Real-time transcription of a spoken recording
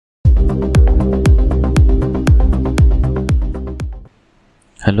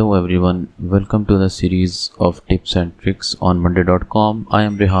Hello everyone, welcome to the series of tips and tricks on monday.com. I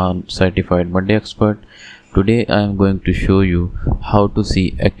am Rehan, certified Monday expert. Today I am going to show you how to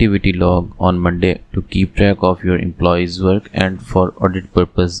see activity log on Monday to keep track of your employees' work and for audit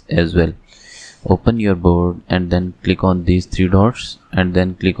purpose as well. Open your board and then click on these three dots and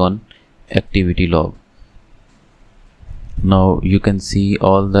then click on activity log. Now you can see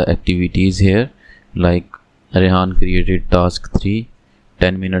all the activities here, like Rehan created task 3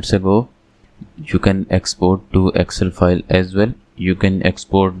 10 minutes ago. You can export to Excel file as well. You can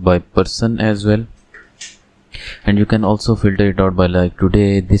export by person as well, and you can also filter it out by like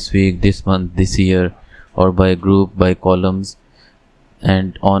today, this week, this month, this year, or by group, by columns.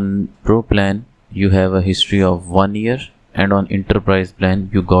 And on Pro plan you have a history of 1 year, and on Enterprise plan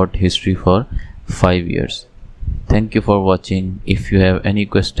you got history for 5 years. Thank you for watching. If you have any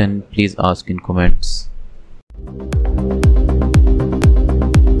question, please ask in comments.